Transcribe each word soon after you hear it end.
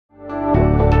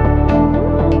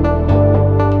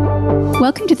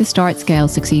Welcome to the Start, Scale,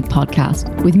 Succeed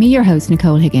podcast with me, your host,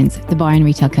 Nicole Higgins, the buyer and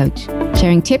retail coach,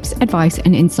 sharing tips, advice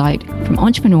and insight from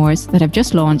entrepreneurs that have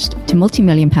just launched to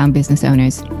multi-million pound business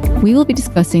owners. We will be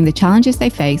discussing the challenges they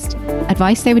faced,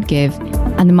 advice they would give,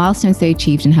 and the milestones they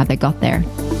achieved and how they got there.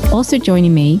 Also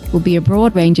joining me will be a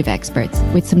broad range of experts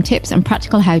with some tips and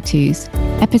practical how-tos,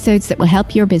 episodes that will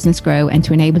help your business grow and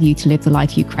to enable you to live the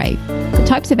life you crave. The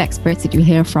types of experts that you'll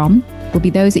hear from will be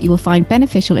those that you will find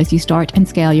beneficial as you start and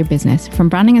scale your business, from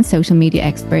branding and social media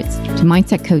experts to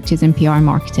mindset coaches and PR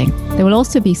marketing. There will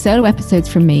also be solo episodes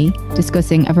from me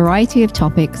discussing a variety of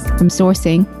topics from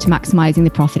sourcing to maximizing the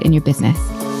profit in your business.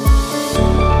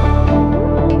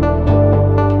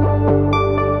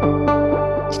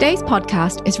 Today's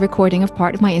podcast is a recording of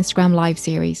part of my Instagram Live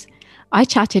series. I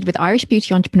chatted with Irish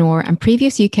beauty entrepreneur and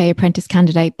previous UK apprentice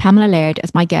candidate Pamela Laird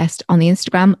as my guest on the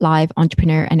Instagram Live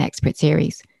Entrepreneur and Expert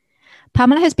series.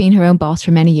 Pamela has been her own boss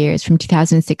for many years from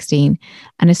 2016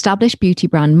 and established beauty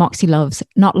brand Moxie Loves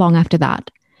not long after that.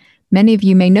 Many of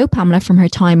you may know Pamela from her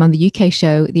time on the UK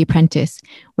show The Apprentice,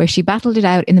 where she battled it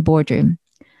out in the boardroom.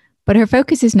 But her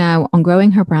focus is now on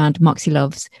growing her brand Moxie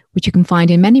Loves, which you can find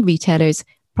in many retailers,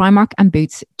 Primark and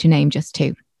Boots, to name just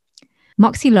two.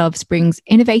 Moxie Loves brings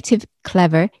innovative,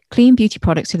 clever, clean beauty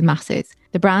products to the masses.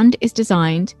 The brand is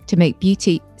designed to make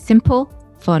beauty simple,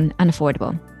 fun and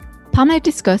affordable. Pamela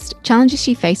discussed challenges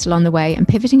she faced along the way and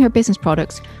pivoting her business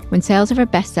products when sales of her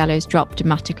bestsellers dropped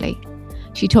dramatically.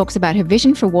 She talks about her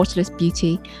vision for waterless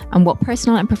beauty and what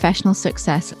personal and professional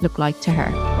success looked like to her.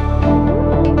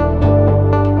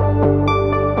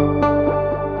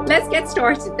 Let's get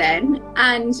started then.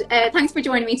 And thanks for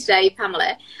joining me today,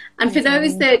 Pamela. And for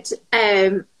those that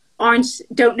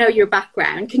don't know your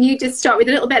background, can you just start with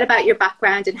a little bit about your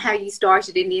background and how you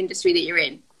started in the industry that you're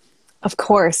in? Of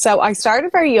course. So I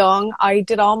started very young. I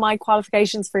did all my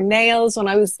qualifications for nails when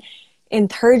I was in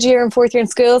third year and fourth year in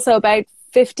school. So about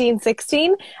 15,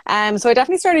 16. So I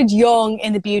definitely started young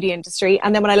in the beauty industry.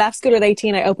 And then when I left school at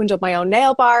 18, I opened up my own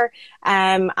nail bar.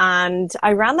 And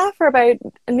I ran that for about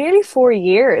nearly 4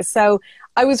 years. So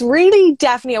I was really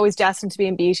definitely always destined to be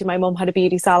in beauty. My mum had a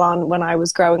beauty salon when I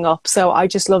was growing up, so I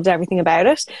just loved everything about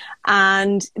it.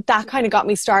 And that kind of got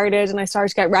me started, and I started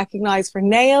to get recognised for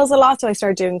nails a lot. So I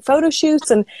started doing photo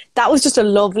shoots, and that was just a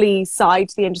lovely side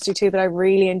to the industry too that I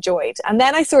really enjoyed. And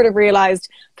then I sort of realised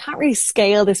I can't really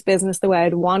scale this business the way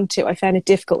I'd want to. I found it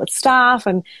difficult with staff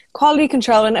and quality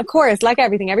control. And of course, like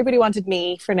everything, everybody wanted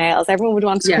me for nails. Everyone would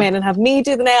want to come in and have me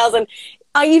do the nails. And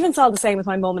I even saw the same with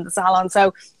my mum in the salon.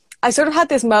 So I sort of had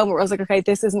this moment where I was like, okay,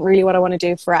 this isn't really what I want to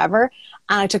do forever.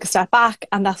 And I took a step back,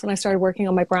 and that's when I started working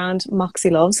on my brand, Moxie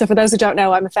Loves. So for those who don't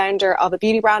know, I'm a founder of a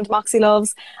beauty brand, Moxie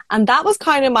Loves. And that was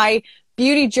kind of my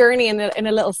beauty journey in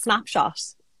a little snapshot.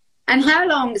 And how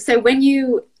long, so when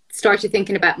you started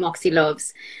thinking about Moxie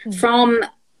Loves, from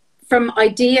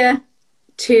idea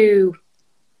to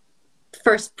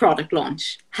first product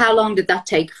launch, how long did that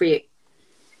take for you?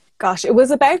 Gosh, it was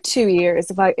about 2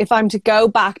 years. If I'm to go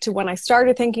back to when I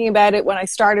started thinking about it, when I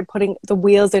started putting the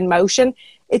wheels in motion,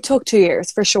 it took 2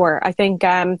 years for sure. I think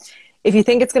if you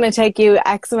think it's going to take you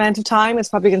X amount of time, it's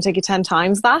probably going to take you 10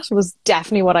 times that. Was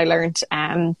definitely what I learned.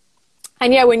 And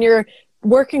yeah, when you're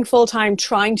working full time,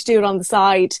 trying to do it on the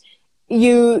side,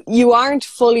 you aren't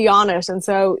fully on it. And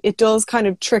so it does kind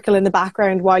of trickle in the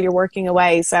background while you're working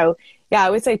away. So yeah,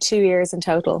 I would say 2 years in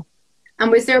total. And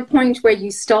was there a point where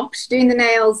you stopped doing the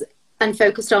nails and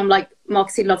focused on like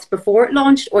Moxie Loves before it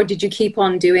launched, or did you keep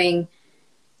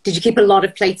a lot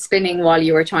of plates spinning while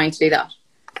you were trying to do that?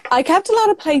 I kept a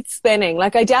lot of plates spinning.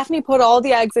 Like I definitely put all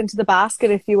the eggs into the basket,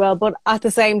 if you will. But at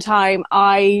the same time,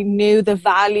 I knew the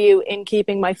value in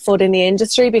keeping my foot in the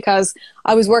industry because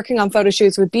I was working on photo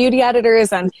shoots with beauty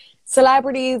editors and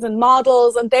celebrities and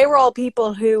models, and they were all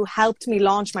people who helped me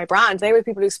launch my brand. They were the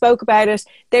people who spoke about it.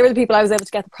 They were the people I was able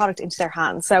to get the product into their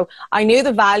hands. So I knew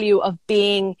the value of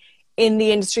being in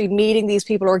the industry, meeting these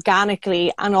people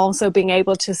organically, and also being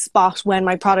able to spot when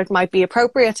my product might be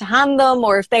appropriate to hand them,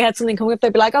 or if they had something coming up,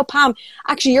 they'd be like, oh Pam,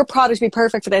 actually your product would be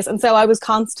perfect for this. And so I was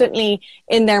constantly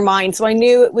in their mind. So I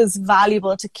knew it was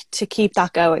valuable to keep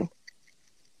that going.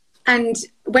 And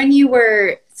when you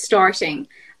were starting,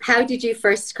 how did you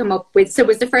first come up with, so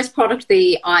was the first product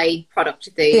the eye product?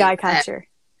 The eye catcher.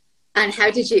 And how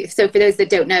did you, so for those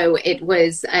that don't know, it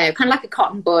was kind of like a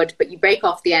cotton bud, but you break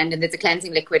off the end and there's a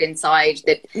cleansing liquid inside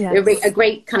that a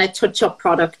great kind of touch-up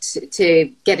product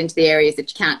to get into the areas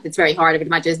that you can't, it's very hard. I would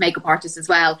imagine as makeup artists as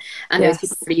well. And those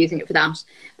people are using it for that.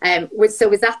 So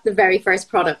was that the very first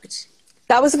product?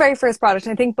 That was the very first product.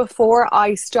 I think before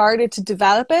I started to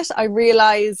develop it, I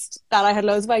realized that I had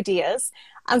loads of ideas.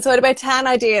 And so I had about 10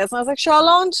 ideas. And I was like, sure, I'll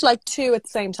launch like 2 at the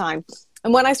same time.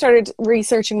 And when I started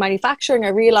researching manufacturing, I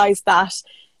realized that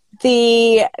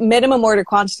the minimum order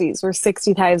quantities were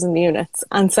 60,000 units.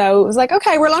 And so it was like,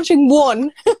 okay, we're launching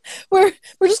one. we're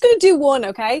just going to do one,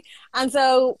 okay? And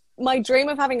so my dream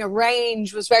of having a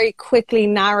range was very quickly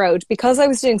narrowed because I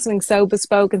was doing something so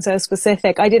bespoke and so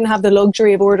specific. I didn't have the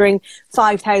luxury of ordering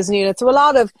 5,000 units. So a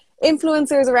lot of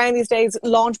influencers around these days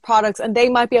launch products and they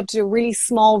might be able to do a really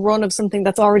small run of something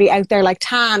that's already out there, like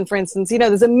tan, for instance. You know,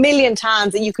 there's a million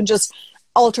tans that you can just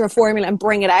alter a formula and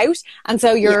bring it out. And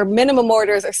so your minimum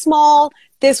orders are small.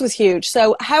 This was huge.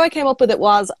 So how I came up with it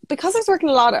was because I was working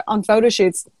a lot on photo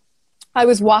shoots, I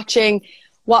was watching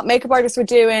what makeup artists were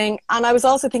doing. And I was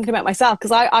also thinking about myself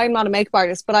because I'm not a makeup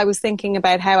artist, but I was thinking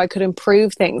about how I could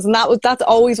improve things. And that's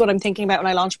always what I'm thinking about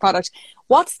when I launch a product.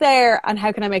 What's there and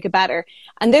how can I make it better?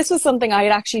 And this was something I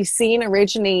had actually seen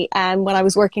originally when I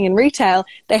was working in retail.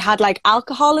 They had like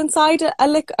alcohol inside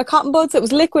a cotton bud. So it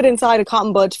was liquid inside a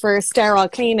cotton bud for sterile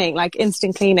cleaning, like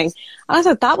instant cleaning. And I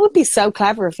thought that would be so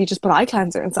clever if you just put eye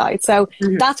cleanser inside. So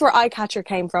that's where Eye Catcher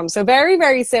came from. So very,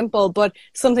 very simple, but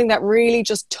something that really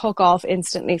just took off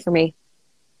instantly for me.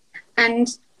 And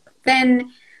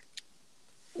then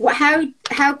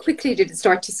how quickly did it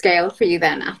start to scale for you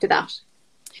then after that?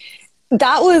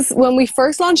 That was when we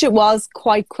first launched. It was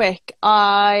quite quick.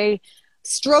 I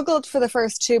struggled for the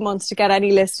first 2 months to get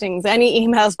any listings, any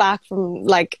emails back from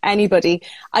like anybody.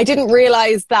 I didn't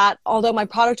realize that although my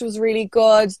product was really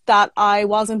good, that I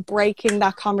wasn't breaking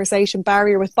that conversation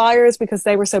barrier with buyers because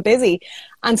they were so busy.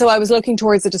 And so I was looking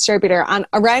towards a distributor. And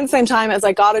around the same time as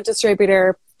I got a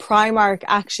distributor, Primark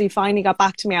actually finally got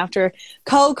back to me after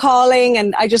cold calling,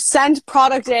 and I just sent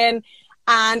product in.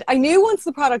 And I knew once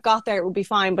the product got there, it would be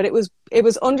fine. But it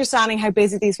was understanding how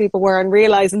busy these people were and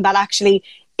realizing that actually,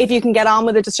 if you can get on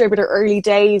with a distributor early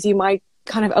days, you might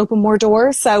kind of open more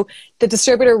doors. So the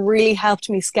distributor really helped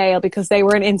me scale because they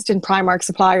were an instant Primark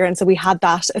supplier. And so we had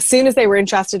that. As soon as they were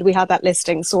interested, we had that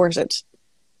listing sorted.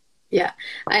 Yeah.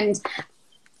 And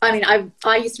I mean,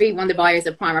 I used to be one of the buyers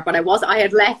of Primark, but I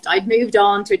had left. I'd moved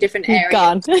on to a different area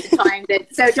at the time.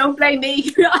 So don't blame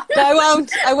me. No, I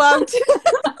won't.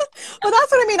 Well,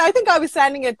 that's what I mean. I think I was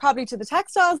sending it probably to the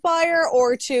textiles buyer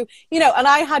or to, and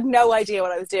I had no idea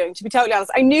what I was doing, to be totally honest.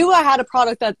 I knew I had a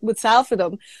product that would sell for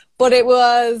them, but it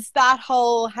was that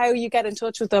whole how you get in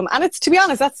touch with them. And it's, to be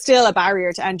honest, that's still a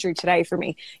barrier to entry today for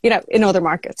me, in other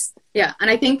markets. Yeah. And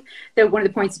I think that one of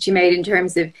the points that you made in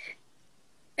terms of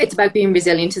it's about being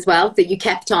resilient as well, that you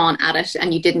kept on at it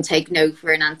and you didn't take no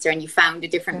for an answer and you found a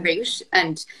different route.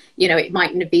 And, it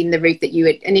mightn't have been the route that you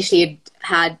had initially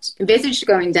had envisaged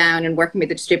going down and working with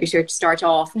the distributor to start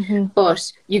off,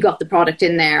 but you got the product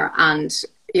in there and,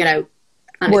 and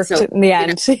worked in the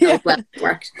end. Well, it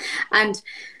worked. And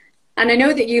I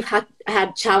know that you've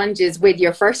had challenges with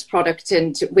your first product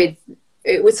and with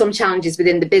some challenges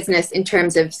within the business in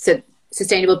terms of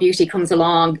sustainable beauty comes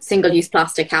along, single-use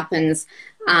plastic happens,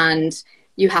 and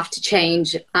you have to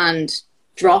change and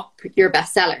drop your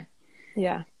bestseller.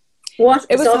 Yeah.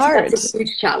 It was hard. That's a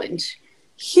huge challenge.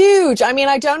 Huge. I mean,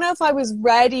 I don't know if I was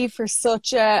ready for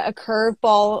such a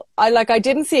curveball. I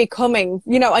didn't see it coming.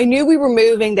 I knew we were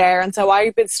moving there, and so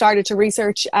I started to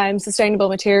research sustainable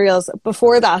materials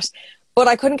before that. But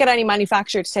I couldn't get any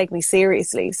manufacturer to take me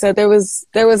seriously. So there was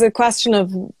a question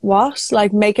of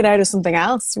make it out of something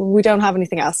else. We don't have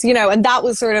anything else, and that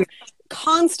was sort of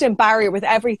constant barrier with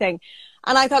everything.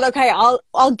 And I thought, okay,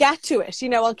 I'll get to it.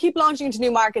 I'll keep launching into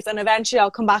new markets and eventually I'll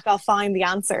come back, I'll find the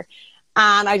answer.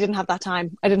 And I didn't have that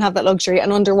time. I didn't have that luxury.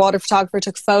 An underwater photographer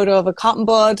took a photo of a cotton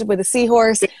bud with a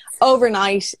seahorse.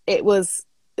 Overnight, it was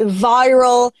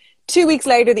viral. 2 weeks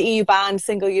later, the EU banned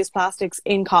single-use plastics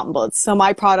in cotton buds. So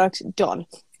my product, done.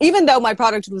 Even though my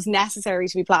product was necessary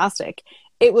to be plastic,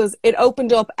 it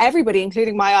opened up everybody,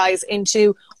 including my eyes,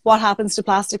 into what happens to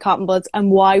plastic cotton buds and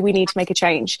why we need to make a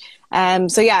change.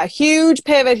 So yeah, huge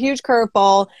pivot, huge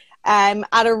curveball,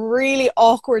 at a really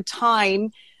awkward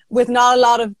time with not a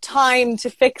lot of time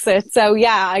to fix it. So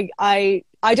yeah, I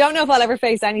don't know if I'll ever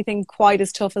face anything quite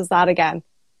as tough as that again.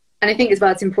 And I think as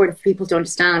well, it's important for people to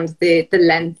understand the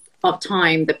length of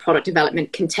time that product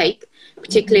development can take,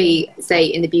 particularly say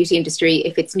in the beauty industry,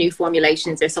 if it's new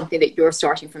formulations or something that you're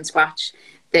starting from scratch,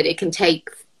 that it can take,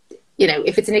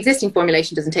 if it's an existing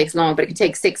formulation, it doesn't take so long, but it can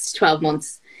take 6 to 12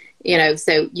 months,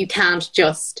 so you can't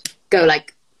just go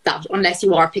like that unless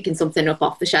you are picking something up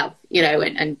off the shelf,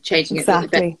 and changing it a little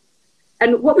bit.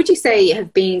 And what would you say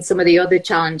have been some of the other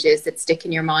challenges that stick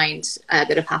in your mind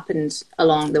that have happened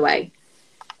along the way?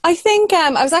 I think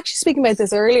I was actually speaking about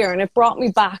this earlier, and it brought me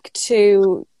back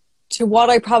to what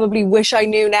I probably wish I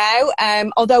knew now.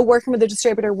 Although working with a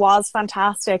distributor was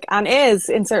fantastic and is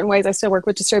in certain ways, I still work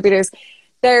with distributors.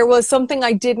 there was something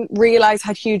I didn't realize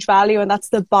had huge value, and that's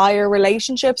the buyer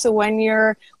relationship. So when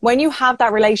you have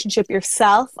that relationship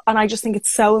yourself, and I just think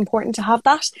it's so important to have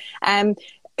that.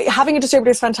 Having a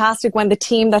distributor is fantastic when the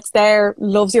team that's there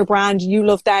loves your brand, you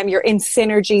love them, you're in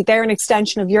synergy, they're an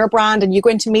extension of your brand, and you go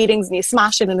into meetings and you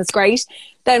smash it and it's great.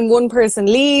 Then one person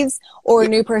leaves or a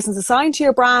new person's assigned to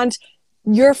your brand,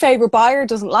 your favorite buyer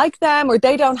doesn't like them, or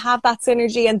they don't have that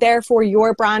synergy, and therefore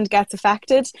your brand gets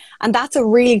affected. And that's a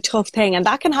really tough thing, and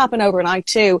that can happen overnight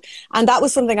too. And that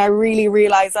was something I really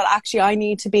realized, that actually I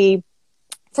need to be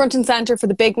front and center for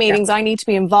the big meetings. I need to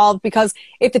be involved, because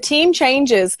if the team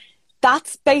changes,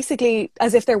 that's basically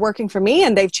as if they're working for me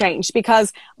and they've changed,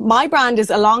 because my brand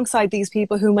is alongside these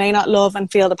people who may not love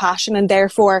and feel the passion, and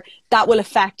therefore that will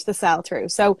affect the sell through.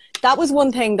 So that was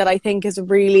one thing that I think is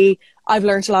really, I've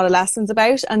learned a lot of lessons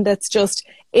about. And that's just,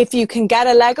 if you can get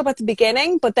a leg up at the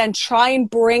beginning, but then try and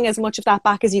bring as much of that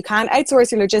back as you can. Outsource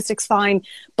your logistics, fine,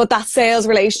 but that sales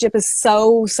relationship is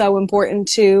so important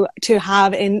to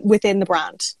have within the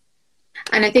brand.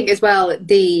 And I think as well,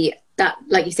 that,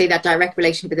 like you say, that direct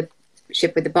relationship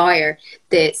with the buyer,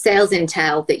 the sales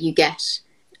intel that you get,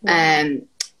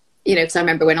 you know, because I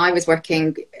remember when I was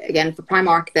working again for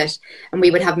Primark, and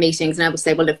we would have meetings, and I would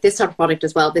say, well, look, this type of product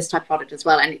as well, this type of product as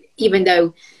well. And even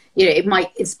though, you know, it might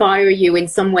inspire you in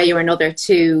some way or another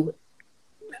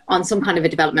on some kind of a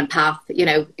development path, you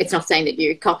know, it's not saying that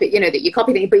you copy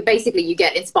things, but basically you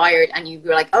get inspired and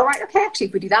you're like, oh, right, okay, actually,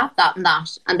 if we do that,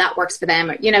 and that works for them,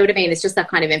 or, you know what I mean? It's just that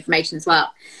kind of information as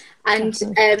well. And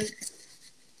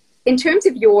in terms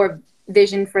of your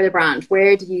vision for the brand,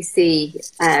 where do you see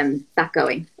that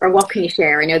going, or what can you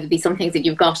share? I know there'd be some things that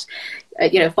you've got,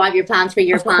 5-year plan,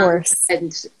 3-year plan,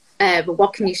 but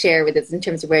what can you share with us in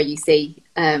terms of where you see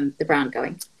the brand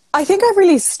going? I think I've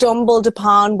really stumbled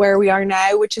upon where we are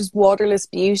now, which is Waterless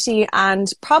Beauty,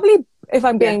 and probably, if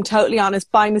I'm being totally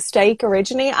honest, by mistake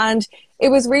originally. And it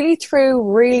was really through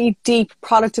really deep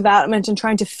product development and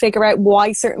trying to figure out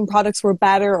why certain products were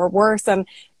better or worse, and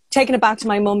taking it back to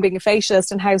my mum being a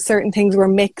facialist and how certain things were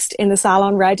mixed in the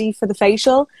salon ready for the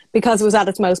facial because it was at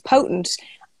its most potent,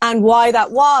 and why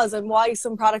that was, and why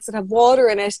some products that have water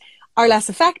in it are less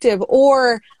effective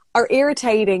or are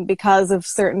irritating because of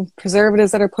certain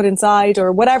preservatives that are put inside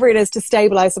or whatever it is to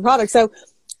stabilize the product. So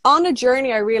on a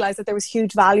journey, I realized that there was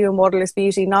huge value in Waterless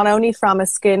Beauty, not only from a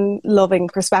skin loving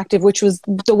perspective, which was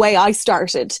the way I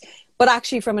started, but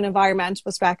actually from an environmental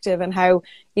perspective, and how,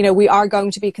 you know, we are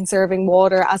going to be conserving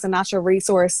water as a natural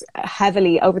resource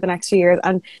heavily over the next few years.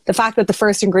 And the fact that the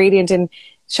first ingredient in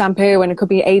shampoo, and it could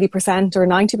be 80% or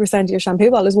 90% of your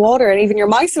shampoo bottle is water, and even your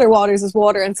micellar waters is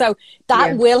water. And so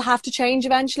that will have to change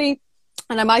eventually.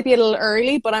 And I might be a little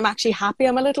early, but I'm actually happy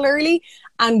I'm a little early.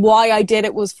 And why I did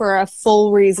it was for a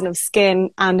full reason of skin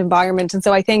and environment. And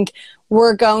so I think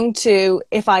we're going to,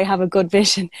 if I have a good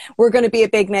vision, we're going to be a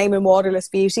big name in Waterless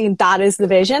Beauty, and that is the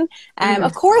vision.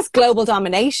 Of course, global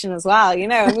domination as well. You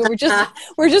know, I mean, we're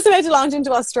just about to launch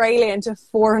into Australia, into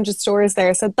 400 stores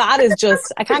there. So that is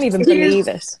just, I can't even believe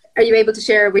it. Are you able to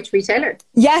share which retailer?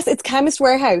 Yes, it's Chemist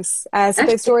Warehouse. So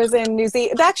they have stores in New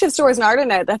Zealand. They actually have stores in Ireland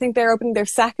now. I think they're opening their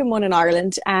second one in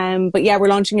Ireland. But yeah, we're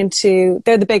launching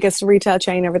they're the biggest retail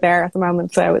chain over there at the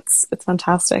moment. So it's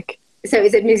fantastic. So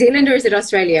is it New Zealand or is it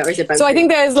Australia, or is it both? So I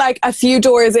think there's like a few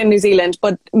doors in New Zealand,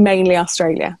 but mainly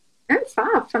Australia. Oh,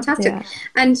 fab. Fantastic. Yeah.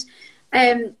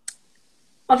 And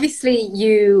obviously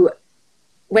you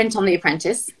went on The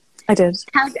Apprentice. I did.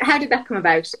 How did that come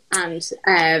about,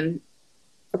 and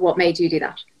what made you do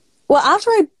that? Well,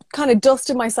 after I kind of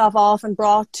dusted myself off and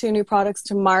brought 2 new products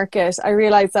to market, I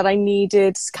realized that I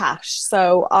needed cash.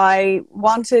 So I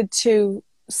wanted to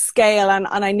scale, and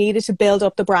I needed to build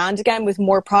up the brand again with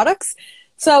more products.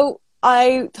 So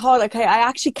I thought, okay, I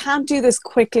actually can't do this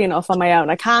quickly enough on my own.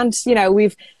 I can't, you know,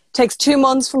 takes 2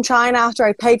 months from China after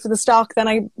I paid for the stock, then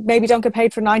I maybe don't get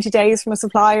paid for 90 days from a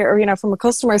supplier or, you know, from a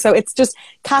customer. So it's just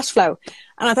cash flow.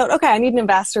 And I thought, okay, I need an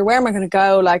investor. Where am I going to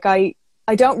go? Like I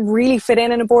don't really fit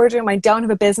in a boardroom. I don't have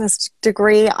a business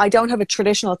degree. I don't have a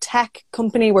traditional tech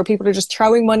company where people are just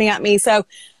throwing money at me. So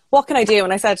what can I do?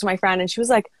 And I said to my friend, and she was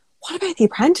like, what about The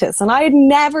Apprentice? And I had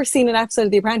never seen an episode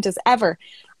of The Apprentice ever.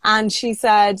 And she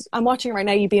said, I'm watching it right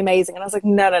now, you'd be amazing. And I was like,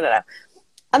 no.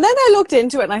 And then I looked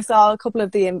into it and I saw a couple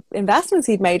of the investments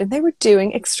he'd made, and they were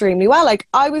doing extremely well. Like,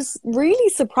 I was really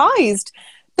surprised.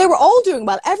 They were all doing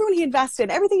well. Everyone he invested,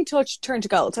 everything he touched turned to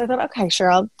gold. So I thought, okay, sure,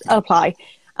 I'll apply.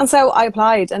 And so I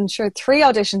applied, and sure, 3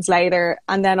 auditions later,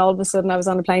 and then all of a sudden I was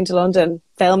on a plane to London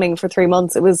filming for 3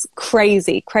 months. It was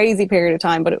crazy period of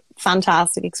time, but a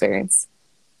fantastic experience.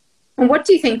 And what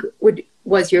do you think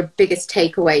was your biggest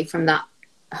takeaway from that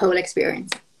whole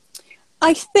experience?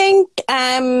 I think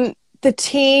the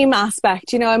team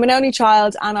aspect. You know, I'm an only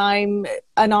child and I'm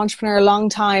an entrepreneur a long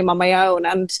time on my own.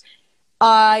 And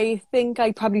I think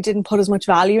I probably didn't put as much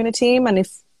value in a team. And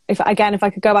if I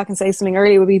could go back and say something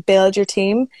earlier, would be build your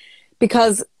team,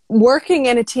 because working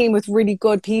in a team with really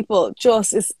good people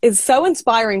just is so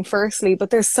inspiring, firstly, but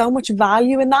there's so much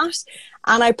value in that.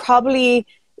 And I probably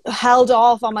held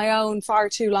off on my own far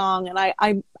too long. And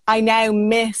I now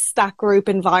miss that group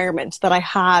environment that I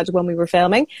had when we were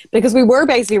filming, because we were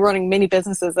basically running mini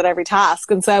businesses at every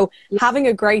task. And so having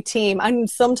a great team, and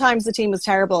sometimes the team was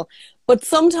terrible, but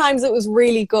sometimes it was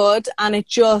really good, and it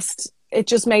just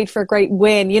made for a great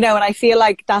win, you know, and I feel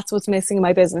like that's what's missing in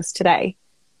my business today.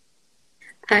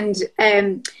 And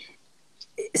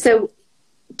so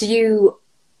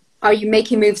are you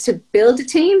making moves to build a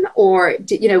team, or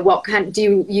do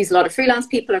you use a lot of freelance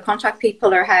people or contract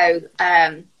people, or how?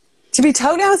 To be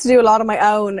totally honest, I do a lot on my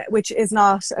own, which is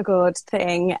not a good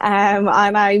thing. And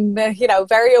I'm,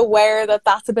 very aware that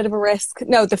that's a bit of a risk.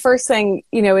 No, the first thing,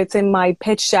 it's in my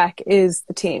pitch deck is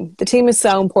the team. The team is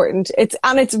so important. It's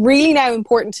really now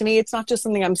important to me. It's not just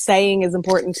something I'm saying is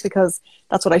important because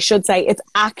that's what I should say. It's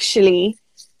actually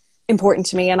important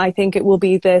to me. And I think it will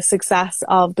be the success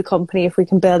of the company if we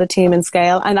can build a team and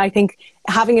scale. And I think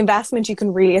having investment, you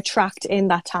can really attract in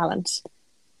that talent.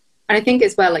 And I think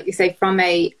as well, like you say,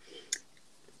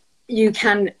 you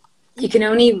can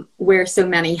only wear so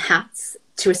many hats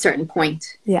to a certain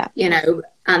point. Yeah.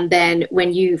 And then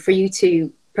for you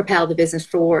to propel the business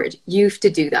forward, you have to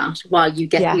do that while you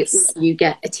get you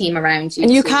get a team around you.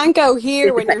 And you can't go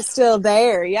here when you're still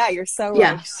there. Yeah, you're so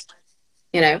right.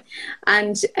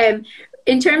 And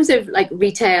in terms of like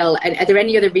retail, and are there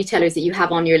any other retailers that you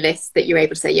have on your list that you're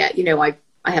able to say,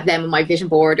 I have them on my vision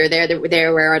board, or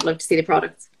they're where I'd love to see the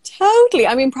products? Totally.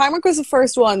 I mean, Primark was the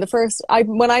first one.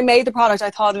 When I made the product, I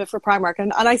thought of it for Primark,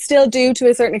 and I still do to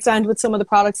a certain extent with some of the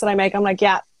products that I make. I'm like,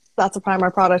 yeah, that's a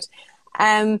Primark product.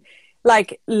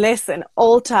 Listen,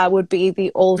 Ulta would be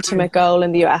the ultimate goal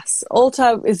in the US.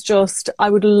 Ulta is just, I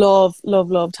would love, love,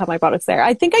 love to have my products there.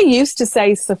 I think I used to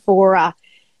say Sephora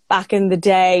back in the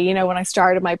day, when I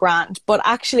started my brand, but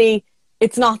actually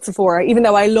it's not Sephora, even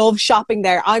though I love shopping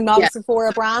there. I'm not a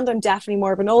Sephora brand. I'm definitely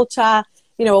more of an Ulta,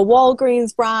 a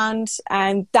Walgreens brand,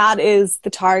 and that is the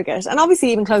target. And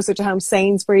obviously even closer to home,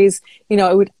 Sainsbury's,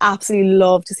 I would absolutely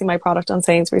love to see my product on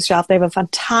Sainsbury's shelf. They have a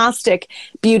fantastic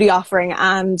beauty offering,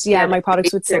 and my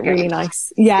products would sit really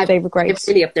nice. Yeah, they were great.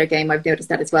 They're really up their game. I've noticed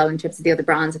that as well in terms of the other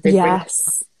brands.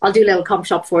 Yes. I'll do a little comp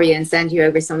shop for you and send you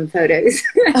over some photos.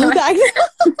 Okay.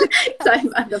 So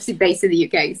I'm obviously based in the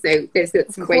UK, so there's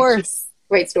some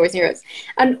great stores near us.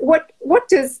 And what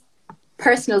does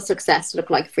personal success look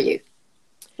like for you?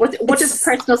 What does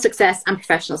personal success and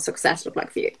professional success look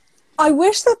like for you? I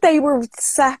wish that they were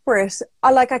separate.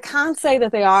 I can't say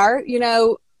that they are.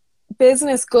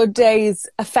 Business good days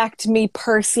affect me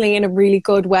personally in a really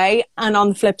good way. And on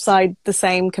the flip side, the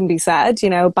same can be said.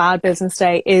 Bad business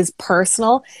day is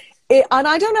personal. And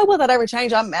I don't know will that ever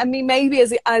change. I mean, maybe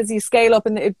as you scale up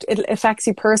and it affects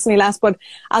you personally less. But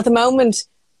at the moment,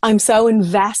 I'm so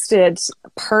invested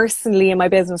personally in my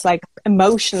business, like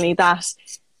emotionally,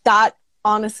 that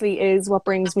honestly is what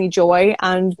brings me joy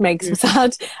and makes me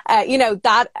sad.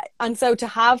 And so to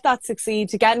have that succeed,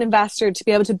 to get an investor, to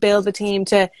be able to build the team,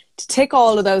 to tick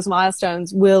all of those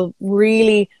milestones will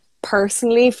really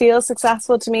personally feel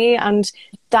successful to me. And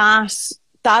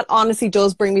that honestly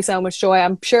does bring me so much joy.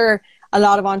 I'm sure a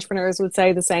lot of entrepreneurs would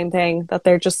say the same thing, that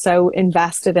they're just so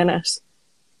invested in it.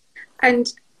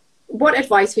 And what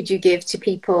advice would you give to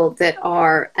people that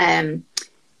are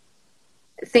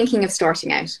thinking of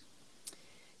starting out?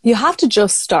 You have to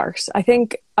just start. I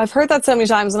think I've heard that so many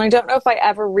times, and I don't know if I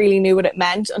ever really knew what it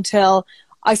meant until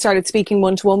I started speaking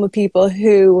one-to-one with people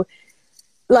who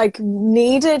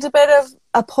needed a bit of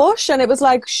a push. And it was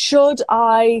like, should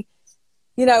I,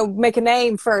 make a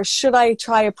name first? Should I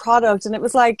try a product? And it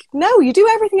was like, no, you do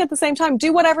everything at the same time.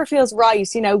 Do whatever feels right,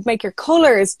 make your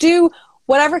colors, do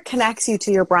whatever connects you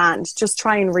to your brand. Just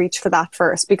try and reach for that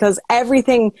first, because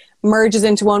everything merges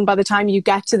into one by the time you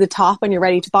get to the top and you're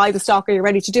ready to buy the stock or you're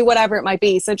ready to do whatever it might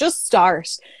be. So just start.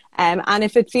 And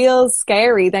if it feels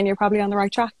scary, then you're probably on the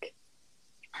right track.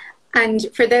 And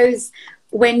for those,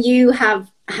 when you have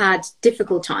had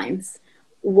difficult times,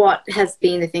 what has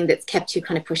been the thing that's kept you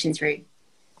kind of pushing through?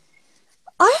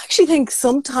 I actually think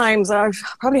sometimes, I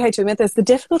probably hate to admit this, the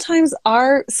difficult times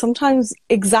are sometimes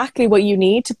exactly what you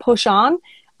need to push on.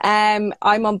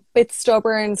 I'm a bit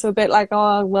stubborn, so a bit like,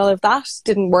 oh, well, if that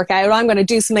didn't work out, I'm going to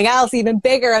do something else even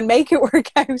bigger and make it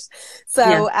work out.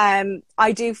 So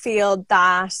I do feel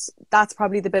that that's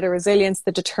probably the bit of resilience,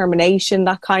 the determination,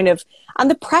 that kind of, and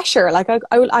the pressure. Like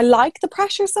I like the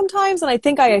pressure sometimes, and I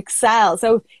think I excel.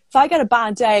 So if I get a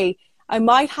bad day, I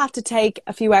might have to take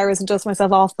a few hours and dust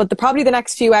myself off, but probably the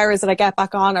next few hours that I get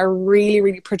back on are really,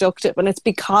 really productive. And it's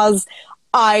because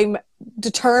I'm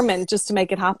determined just to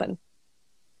make it happen.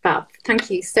 Fab. Thank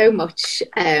you so much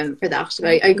for that.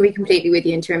 I agree completely with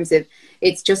you in terms of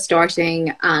it's just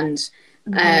starting and,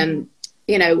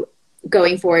 you know,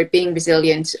 going forward, being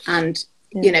resilient. And,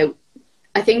 you know,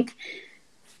 I think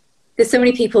there's so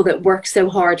many people that work so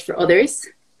hard for others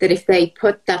that if they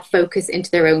put that focus into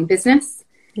their own business,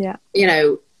 you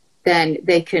know, then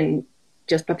they can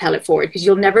just propel it forward, because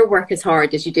you'll never work as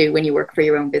hard as you do when you work for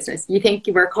your own business. You think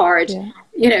you work hard,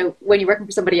 you know, when you're working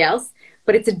for somebody else,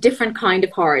 but it's a different kind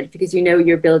of hard, because you know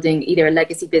you're building either a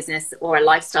legacy business or a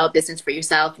lifestyle business for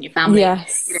yourself and your family.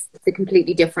 Yes. You know, it's a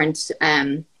completely different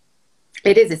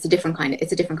it's a different kind of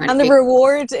and the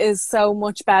reward is so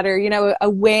much better. You know, a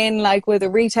win like with a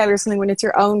retailer or something, when it's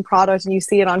your own product and you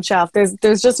see it on shelf,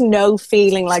 there's just no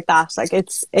feeling like that. Like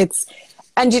it's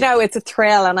and you know, it's a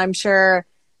thrill, and I'm sure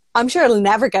it'll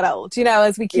never get old. You know,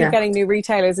 as we keep getting new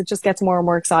retailers, it just gets more and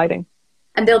more exciting.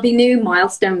 And there'll be new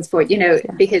milestones for you, know,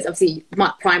 because obviously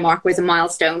Primark was a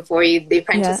milestone for you. The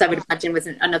Apprentice, I would imagine, was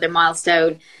another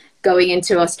milestone. Going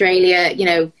into Australia, you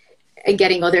know, and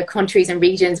getting other countries and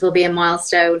regions will be a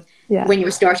milestone. When you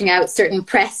were starting out, certain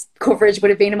press coverage would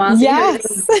have been a milestone.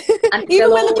 Yes. And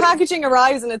even when the packaging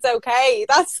arrives and it's okay,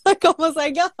 that's like almost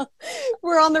like,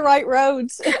 we're on the right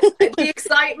road. The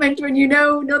excitement when you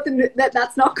know nothing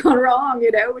that's not gone wrong,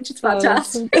 you know, which is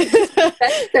fantastic.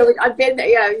 So I've been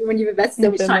there, when you've invested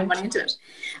so much time and money into it.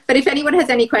 But if anyone has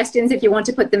any questions, if you want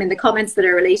to put them in the comments that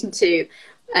are relating to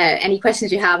any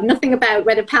questions you have, nothing about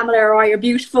whether Pamela or I are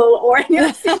beautiful or any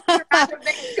other random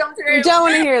things come through. We don't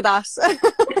want to hear that.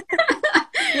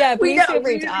 Please feel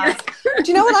free to ask. Do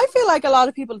you know what? I feel like a lot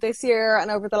of people this year and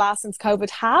over the last since COVID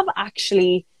have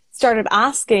actually started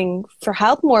asking for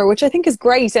help more, which I think is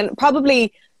great. And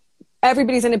probably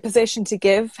everybody's in a position to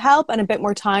give help and a bit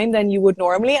more time than you would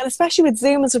normally. And especially with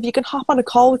Zoom, and so if you can hop on a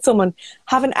call with someone,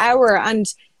 have an hour and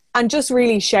just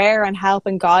really share and help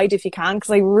and guide if you can,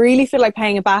 because I really feel like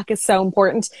paying it back is so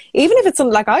important. Even if it's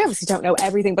something like, I obviously don't know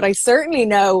everything, but I certainly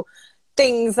know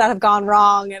things that have gone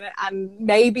wrong and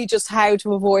maybe just how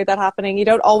to avoid that happening. You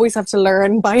don't always have to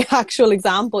learn by actual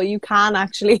example. You can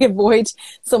actually avoid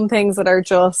some things that are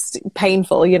just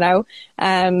painful, you know.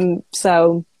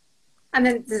 So. And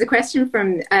then there's a question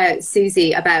from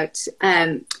Susie about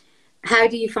how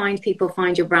do you find people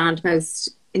find your brand most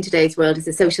in today's world? Is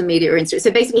it social media or Instagram?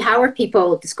 So basically, how are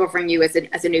people discovering you as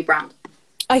a new brand?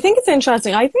 I think it's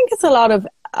interesting. I think it's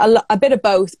a bit of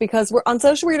both, because we're on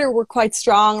social media, we're quite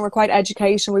strong, we're quite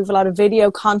educational, we have a lot of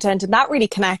video content, and that really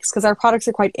connects because our products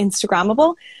are quite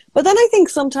Instagrammable. But then I think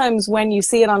sometimes when you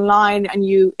see it online and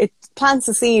it plants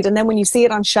a seed, and then when you see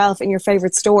it on shelf in your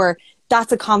favorite store,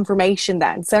 that's a confirmation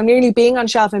then. So nearly being on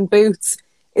shelf in Boots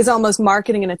is almost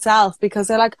marketing in itself, because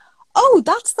they're like, oh,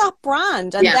 that's that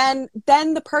brand. And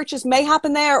then the purchase may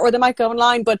happen there, or they might go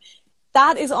online, but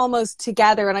that is almost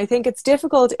together. And I think it's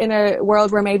difficult in a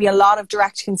world where maybe a lot of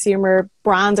direct consumer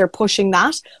brands are pushing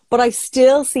that, but I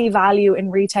still see value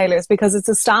in retailers, because it's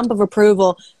a stamp of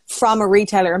approval from a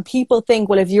retailer, and people think,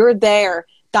 well, if you're there,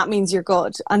 that means you're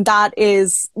good. And that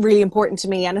is really important to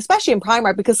me, and especially in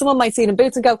Primark, because someone might see it in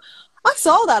Boots and go, I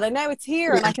saw that and now it's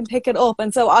here and I can pick it up.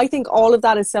 And so I think all of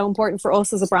that is so important for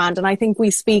us as a brand, and I think we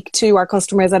speak to our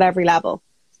customers at every level.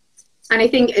 And I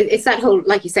think it's that whole,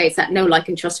 like you say, it's that know, like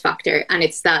and trust factor, and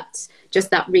it's that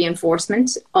just that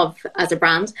reinforcement of as a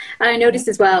brand. And I noticed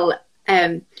as well,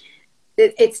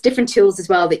 it's different tools as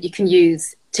well that you can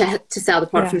use to sell the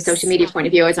product from a social media point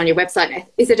of view. Is on your website.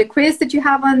 Is it a quiz that you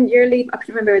have on your lead? I can't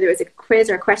remember. There was a quiz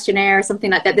or a questionnaire or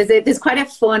something like that. There's quite a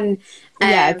fun.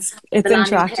 It's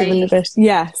interactive in a bit.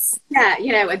 Yes. Yeah,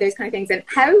 you know, and those kind of things. And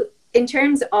how, in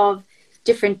terms of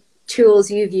different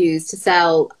tools you've used to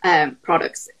sell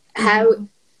products, how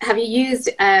have you used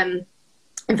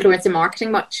influencer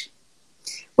marketing much?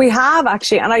 We have,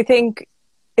 actually, and I think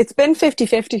it's been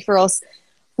 50-50 for us.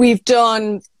 We've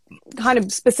done kind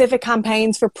of specific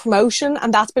campaigns for promotion,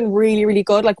 and that's been really, really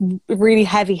good, like really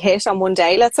heavy hit on one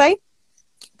day, let's say.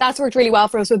 That's worked really well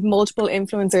for us with multiple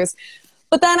influencers.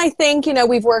 But then I think, you know,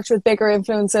 we've worked with bigger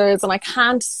influencers, and I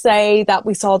can't say that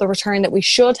we saw the return that we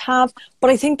should have, but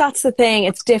I think that's the thing.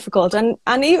 It's difficult. And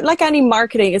like any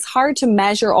marketing, it's hard to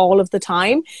measure all of the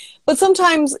time. But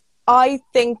sometimes I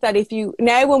think that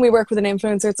when we work with an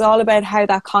influencer, it's all about how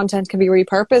that content can be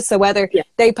repurposed. So whether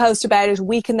they post about it,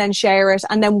 we can then share it,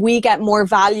 and then we get more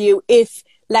value if,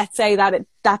 let's say that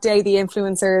that day the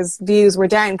influencer's views were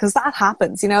down, because that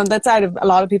happens, that's out of a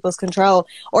lot of people's control.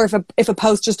 Or if a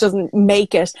post just doesn't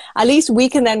make it, at least we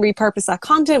can then repurpose that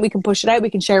content. We can push it out. We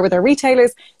can share with our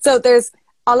retailers. So there's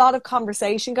a lot of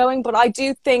conversation going, but I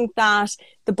do think that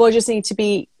the budgets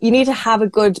you need to have a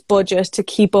good budget to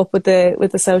keep up with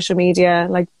the social media,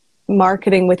 like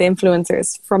marketing with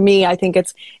influencers. For me, I think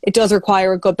it does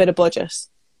require a good bit of budget.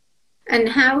 And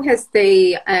how has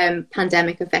the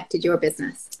pandemic affected your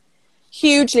business?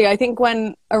 Hugely. I think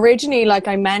when originally, like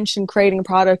I mentioned, creating a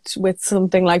product with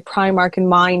something like Primark in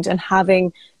mind and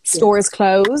having stores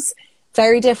close,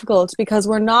 very difficult, because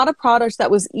we're not a product that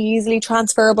was easily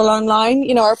transferable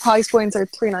online. Our price points are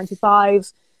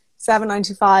 $3.95,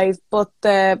 $7.95, but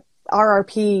the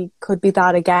RRP could be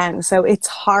that again. So it's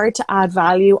hard to add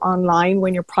value online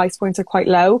when your price points are quite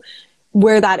low.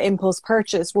 We're that impulse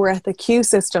purchase. We're at the queue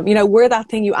system. We're that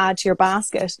thing you add to your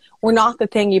basket. We're not the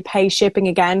thing you pay shipping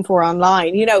again for online,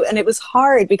 and it was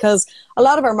hard because a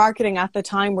lot of our marketing at the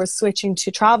time was switching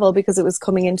to travel because it was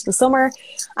coming into the summer.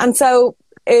 And so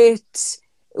it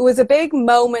was a big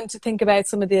moment to think about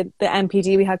some of the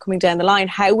NPD we had coming down the line,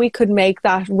 how we could make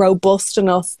that robust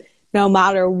enough no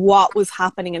matter what was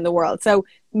happening in the world. So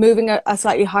moving a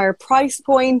slightly higher price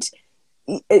point,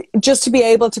 just to be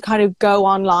able to kind of go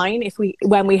online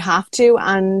when we have to,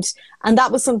 and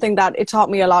that was something that it taught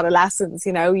me a lot of lessons.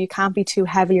 You can't be too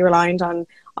heavily reliant on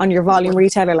your volume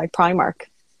retailer like Primark.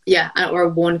 Yeah, or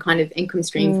one kind of income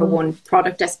stream for one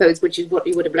product, I suppose, which is what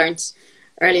you would have learned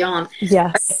early on.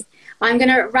 Yes. I'm going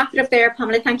to wrap it up there,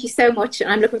 Pamela. Thank you so much,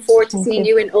 and I'm looking forward to seeing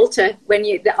you in Ulta when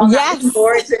you on that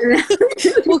board.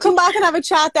 We'll come back and have a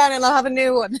chat then, and I'll have a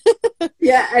new one.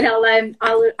 Yeah, and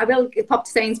I will pop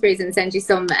to Sainsbury's and send you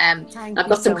some. I've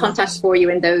got some contacts for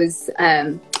you in those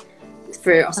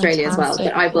for Australia as well.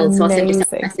 But I will, so I'll send you a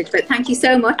message. But thank you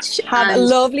so much. Have a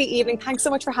lovely evening. Thanks so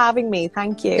much for having me.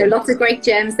 Thank you. There are lots of great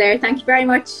gems there. Thank you very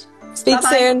much. Speak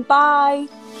soon. Bye.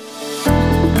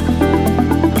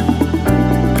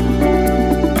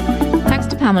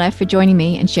 Pamela for joining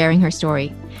me and sharing her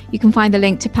story. You can find the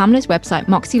link to Pamela's website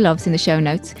Moxie Loves in the show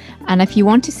notes, and if you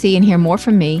want to see and hear more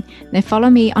from me, then follow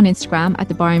me on Instagram at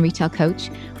The Buying Retail Coach,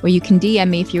 where you can DM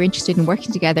me if you're interested in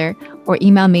working together, or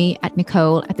email me at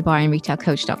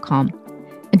nicole@thebuyingretailcoach.com.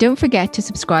 And don't forget to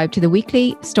subscribe to the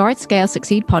weekly Start, Scale,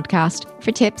 Succeed podcast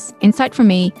for tips, insight from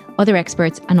me, other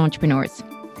experts and entrepreneurs.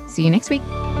 See you next week.